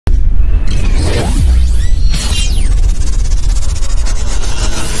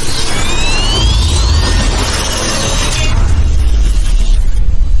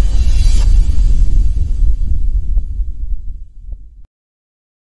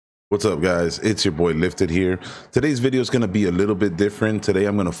What's up, guys? It's your boy Lifted here. Today's video is going to be a little bit different. Today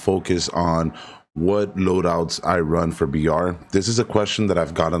I'm going to focus on what loadouts I run for BR. This is a question that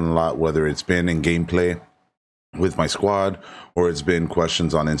I've gotten a lot, whether it's been in gameplay with my squad or it's been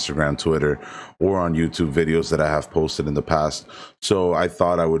questions on Instagram, Twitter, or on YouTube videos that I have posted in the past. So I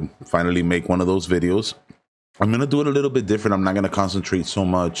thought I would finally make one of those videos. I'm going to do it a little bit different. I'm not going to concentrate so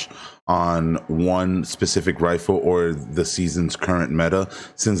much on one specific rifle or the season's current meta,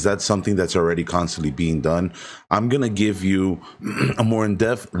 since that's something that's already constantly being done. I'm going to give you a more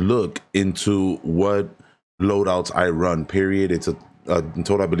in-depth look into what loadouts I run, period. It's in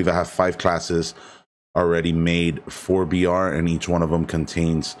total, I believe I have 5 classes already made for BR, and each one of them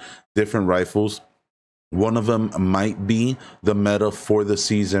contains different rifles. One of them might be the meta for the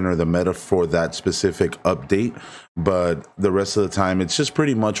season or the meta for that specific update, but the rest of the time, it's just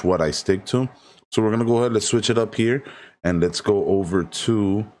pretty much what I stick to. So we're going to go ahead, let's switch it up here, and let's go over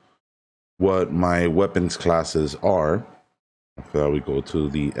to what my weapons classes are. After that, we go to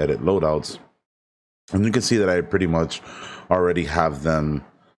the edit loadouts, and you can see that I pretty much already have them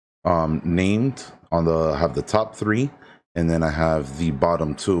named. I have the top 3. And then I have the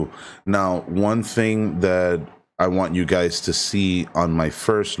bottom 2. Now, one thing that I want you guys to see on my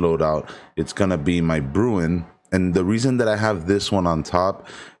first loadout, it's going to be my Bruin. And the reason that I have this one on top,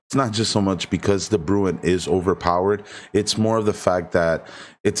 it's not just so much because the Bruin is overpowered. It's more of the fact that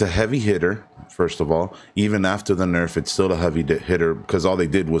it's a heavy hitter, first of all. Even after the nerf, it's still a heavy hitter because all they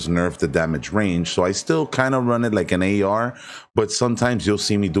did was nerf the damage range. So I still kind of run it like an AR, but sometimes you'll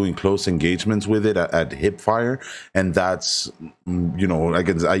see me doing close engagements with it at hip fire. And that's, you know,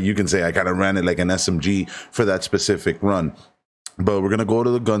 you can say I kind of ran it like an SMG for that specific run. But we're going to go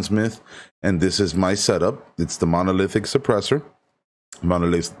to the gunsmith, and this is my setup. It's the monolithic suppressor.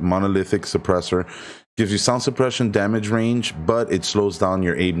 Monolithic suppressor gives you sound suppression, damage range, but it slows down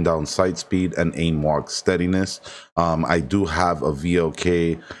your aim down sight speed and aim walk steadiness. I do have a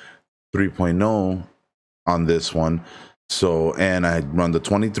VLK 3.0 on this one. So, and I run the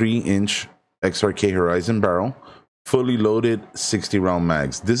 23-inch XRK Horizon barrel, fully loaded 60 round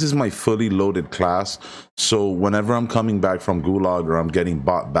mags. This is my fully loaded class. So whenever I'm coming back from Gulag or I'm getting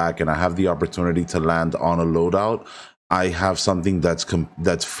bought back and I have the opportunity to land on a loadout, I have something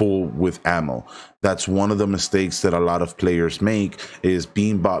that's full with ammo. That's one of the mistakes that a lot of players make, is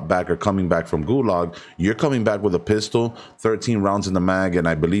being bought back or coming back from Gulag. You're coming back with a pistol, 13 rounds in the mag, and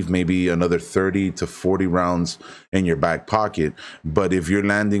I believe maybe another 30 to 40 rounds in your back pocket. But if you're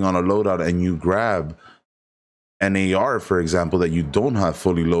landing on a loadout and you grab an AR, for example, that you don't have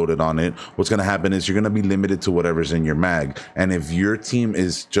fully loaded on it, what's going to happen is you're going to be limited to whatever's in your mag. And if your team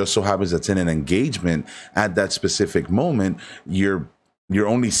is just so happens that's in an engagement at that specific moment, you're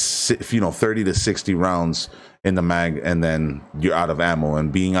only 30 to 60 rounds in the mag, and then you're out of ammo.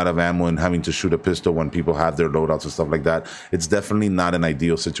 And being out of ammo and having to shoot a pistol when people have their loadouts and stuff like that, it's definitely not an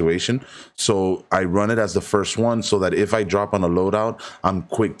ideal situation. So I run it as the first one so that if I drop on a loadout, I'm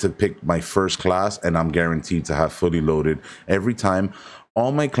quick to pick my first class and I'm guaranteed to have fully loaded every time.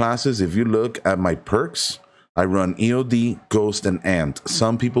 All my classes, if you look at my perks, I run EOD, Ghost, and Ant.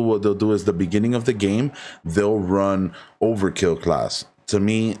 Some people, what they'll do is the beginning of the game, they'll run Overkill class. To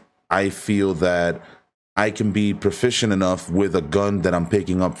me, I feel that I can be proficient enough with a gun that I'm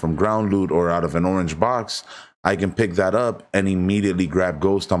picking up from ground loot or out of an orange box. I can pick that up and immediately grab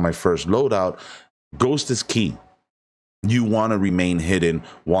Ghost on my first loadout. Ghost is key. You want to remain hidden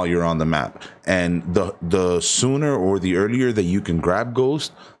while you're on the map, and the sooner or the earlier that you can grab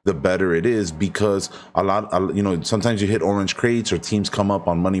Ghost, the better it is, because sometimes you hit orange crates or teams come up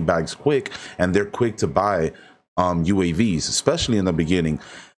on money bags quick, and they're quick to buy UAVs, especially in the beginning.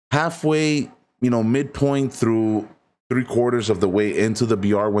 Halfway, midpoint through 3/4 of the way into the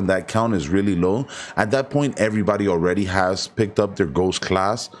BR, when that count is really low, at that point everybody already has picked up their Ghost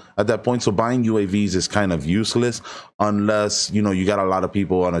class at that point. So buying UAVs is kind of useless unless you got a lot of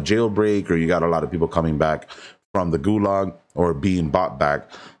people on a jailbreak, or you got a lot of people coming back from the Gulag or being bought back.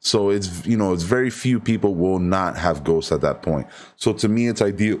 So it's very few people will not have Ghosts at that point. So to me, it's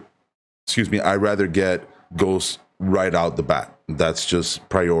ideal. I rather get Ghosts right out the bat. That's just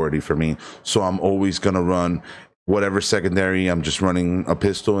priority for me. So I'm always gonna run whatever secondary. I'm just running a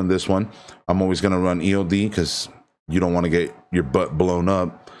pistol in this one. I'm always gonna run EOD because you don't want to get your butt blown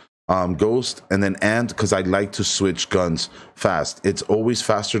up. Ghost, and then Ant, because I like to switch guns fast. It's always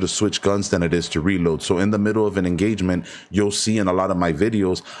faster to switch guns than it is to reload. So in the middle of an engagement, you'll see in a lot of my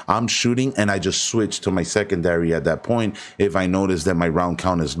videos, I'm shooting and I just switch to my secondary at that point. If I notice that my round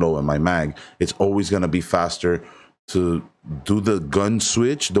count is low in my mag, it's always going to be faster to do the gun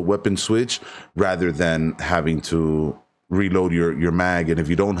switch, the weapon switch, rather than having to reload your mag, and if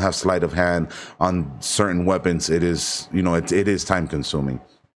you don't have sleight of hand on certain weapons, it is, you know, it is time consuming.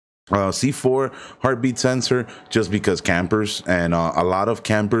 C4 heartbeat sensor, just because campers, and a lot of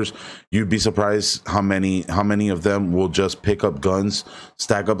campers, you'd be surprised how many of them will just pick up guns,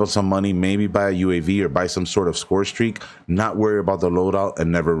 stack up on some money, maybe buy a UAV or buy some sort of score streak, not worry about the loadout,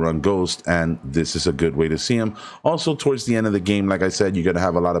 and never run ghost. And this is a good way to see them. Also, towards the end of the game, like I said, you're gonna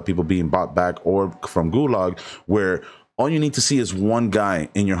have a lot of people being bought back or from Gulag, where all you need to see is one guy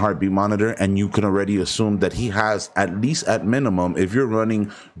in your heartbeat monitor, and you can already assume that he has, at least at minimum, if you're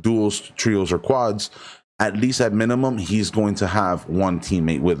running duels, trios, or quads, at least at minimum, he's going to have one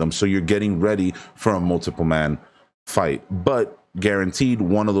teammate with him. So you're getting ready for a multiple man fight. But guaranteed,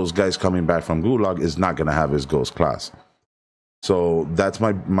 one of those guys coming back from Gulag is not going to have his ghost class. So that's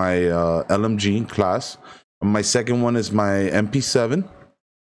my LMG class. My second one is my MP7.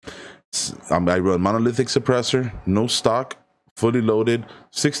 I run monolithic suppressor, no stock, fully loaded,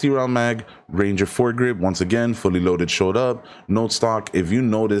 60 round mag, Ranger foregrip, once again fully loaded, showed up, no stock. If you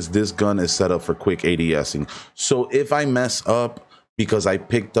notice, this gun is set up for quick ADSing, so if I mess up because I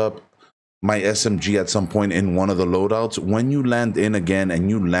picked up my SMG at some point in one of the loadouts, when you land in again and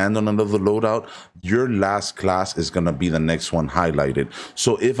you land on another loadout, your last class is going to be the next one highlighted.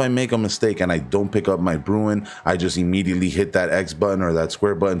 So if I make a mistake and I don't pick up my Bruin, I just immediately hit that X button or that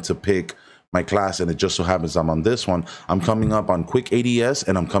square button to pick my class, and it just so happens I'm on this one. I'm coming up on quick ADS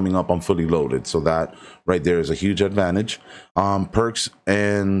and I'm coming up on fully loaded, so that right there is a huge advantage. Perks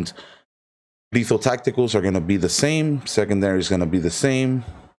and lethal tacticals are going to be the same, secondary is going to be the same.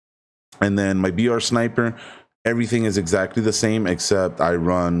 And then my BR sniper, everything is exactly the same, except I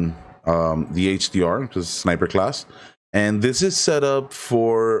run the HDR, which is sniper class. And this is set up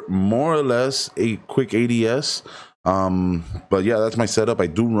for more or less a quick ADS. But yeah, that's my setup. I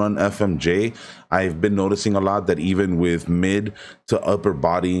do run FMJ. I've been noticing a lot that even with mid to upper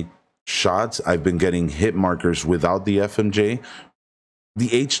body shots, I've been getting hit markers without the FMJ. The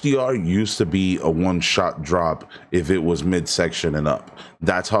HDR used to be a one-shot drop if it was midsection and up.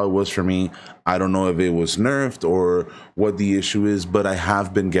 That's how it was for me. I don't know if it was nerfed or what the issue is, but I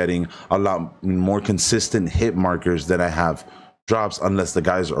have been getting a lot more consistent hit markers than I have drops, unless the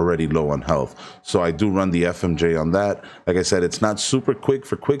guy's already low on health. So I do run the FMJ on that. Like I said, it's not super quick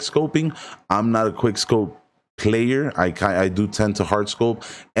for quick scoping. I'm not a quick scope player. I do tend to hard scope,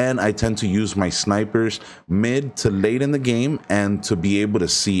 and I tend to use my snipers mid to late in the game and to be able to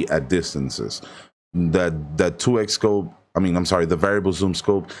see at distances. That 2x scope, the variable zoom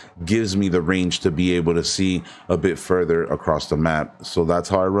scope gives me the range to be able to see a bit further across the map. So that's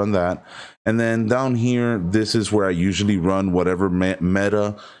how I run that. And then down here, this is where I usually run whatever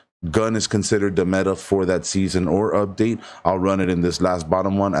meta gun is considered the meta for that season or update. I'll run it in this last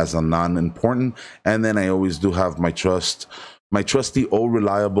bottom one as a non-important. And then I always do have my trusty old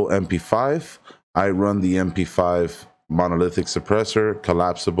reliable MP5. I run the MP5 monolithic suppressor,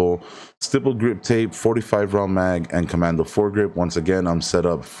 collapsible, stipple grip tape, 45 round mag, and commando foregrip. Once again, I'm set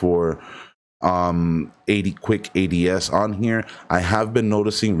up for 80 quick ADS on here. I have been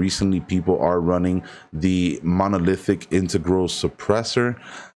noticing recently people are running the monolithic integral suppressor.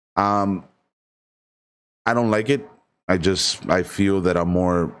 I don't like it. I feel that I'm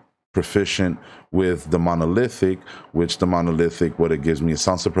more proficient with the monolithic, which the monolithic, what it gives me is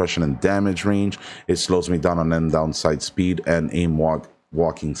sound suppression and damage range. It slows me down on end down sight speed and aim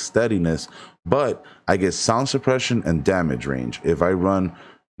walking steadiness, but I get sound suppression and damage range. If I run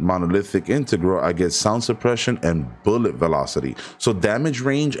monolithic integral, I get sound suppression and bullet velocity. So damage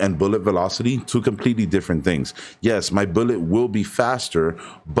range and bullet velocity, two completely different things. Yes, my bullet will be faster,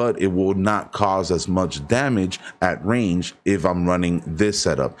 but it will not cause as much damage at range if I'm running this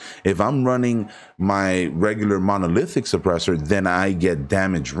setup. If I'm running my regular monolithic suppressor, then I get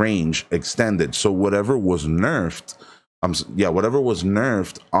damage range extended. So whatever was nerfed, whatever was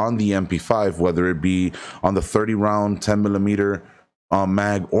nerfed on the MP5, whether it be on the 30 round 10mm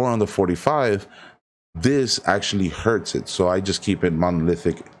mag or on the 45, this actually hurts it. So I just keep it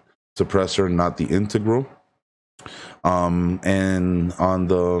monolithic suppressor, not the integral. And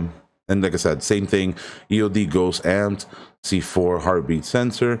like I said, same thing, EOD ghost amped, C4 heartbeat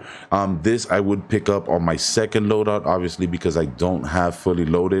sensor. This I would pick up on my second loadout, obviously, because I don't have fully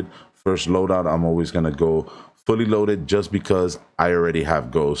loaded. First loadout, I'm always gonna go fully loaded just because I already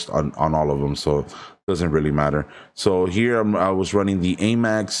have ghost on all of them, so doesn't really matter. So here I was running the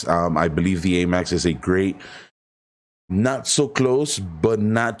AMAX. I believe the AMAX is a great, not so close, but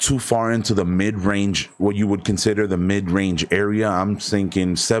not too far into the mid-range, what you would consider the mid-range area. I'm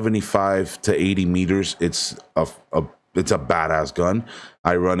thinking 75 to 80 meters. It's a it's a badass gun.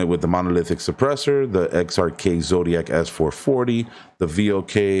 I run it with the monolithic suppressor, the XRK Zodiac S440, the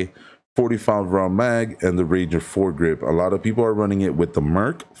VOK 45 round mag, and the Ranger foregrip. A lot of people are running it with the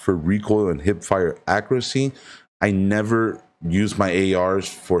Merc for recoil and hip fire accuracy. I never use my ARs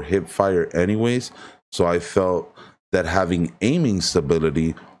for hip fire anyways, so I felt that having aiming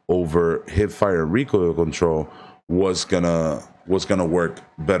stability over hip fire and recoil control was gonna work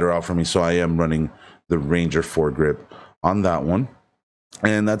better out for me. So I am running the Ranger foregrip on that one,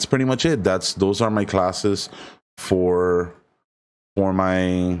 and that's pretty much it. Those are my classes for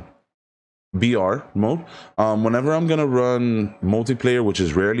my BR mode. Whenever I'm gonna run multiplayer, which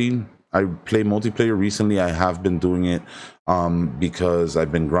is rarely, I play multiplayer recently. I have been doing it because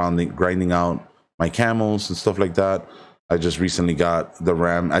I've been grinding out my camos and stuff like that. I just recently got the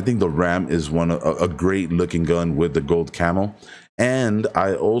Ram. I think the Ram is a great looking gun with the gold camo. And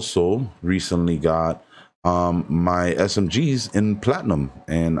I also recently got my SMGs in platinum,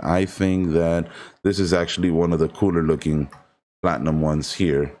 and I think that this is actually one of the cooler looking platinum ones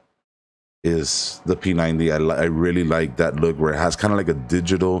here. Is the P90. I really like that look where it has kind of like a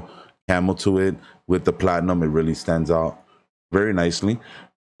digital camo to it with the platinum. It really stands out very nicely.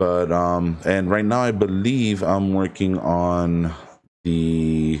 But and right now I believe I'm working on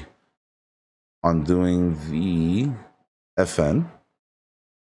doing the FN.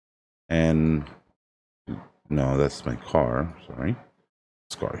 And no, that's my car. Sorry,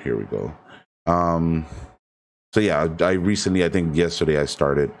 car. Here we go. So yeah, I recently, I think yesterday, I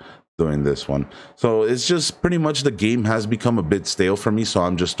started doing this one. So it's just pretty much the game has become a bit stale for me, so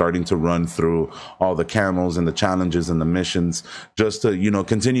I'm just starting to run through all the camos and the challenges and the missions just to, you know,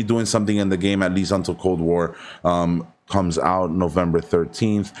 continue doing something in the game, at least until Cold War comes out November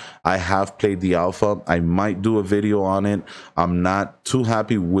 13th. I have played the alpha. I might do a video on it. I'm not too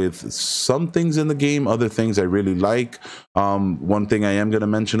happy with some things in the game. Other things I really like. One thing I am going to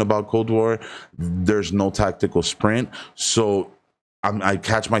mention about Cold War, there's no tactical sprint, so I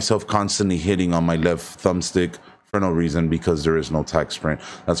catch myself constantly hitting on my left thumbstick for no reason because there is no tac sprint.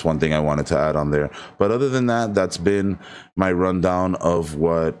 That's one thing I wanted to add on there. But other than that, that's been my rundown of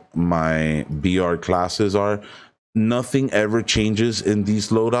what my BR classes are. Nothing ever changes in these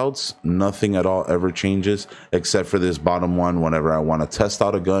loadouts. Nothing at all ever changes except for this bottom one whenever I want to test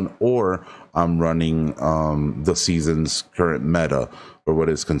out a gun or I'm running the season's current meta, or what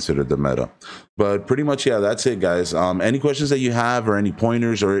is considered the meta. But pretty much, yeah, that's it, guys. Any questions that you have or any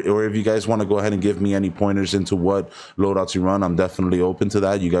pointers, or if you guys want to go ahead and give me any pointers into what loadouts you run, I'm definitely open to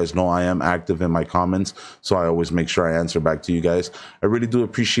that. You guys know I am active in my comments, so I always make sure I answer back to you guys. I really do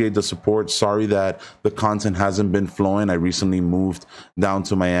appreciate the support. Sorry that the content hasn't been flowing. I recently moved down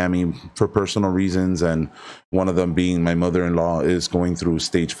to Miami for personal reasons, and one of them being my mother-in-law is going through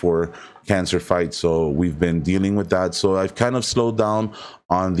stage 4 cancer fight, so we've been dealing with that. So I've kind of slowed down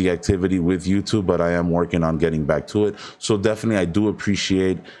on the activity with YouTube, but I am working on getting back to it. So definitely I do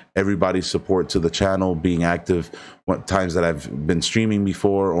appreciate everybody's support to the channel, being active what times that I've been streaming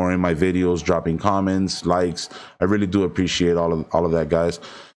before or in my videos, dropping comments, likes. I really do appreciate all of that, guys.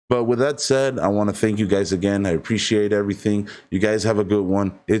 But with that said, I want to thank you guys again. I appreciate everything. You guys have a good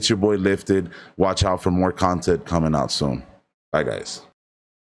one. It's your boy Lifted. Watch out for more content coming out soon. Bye, guys.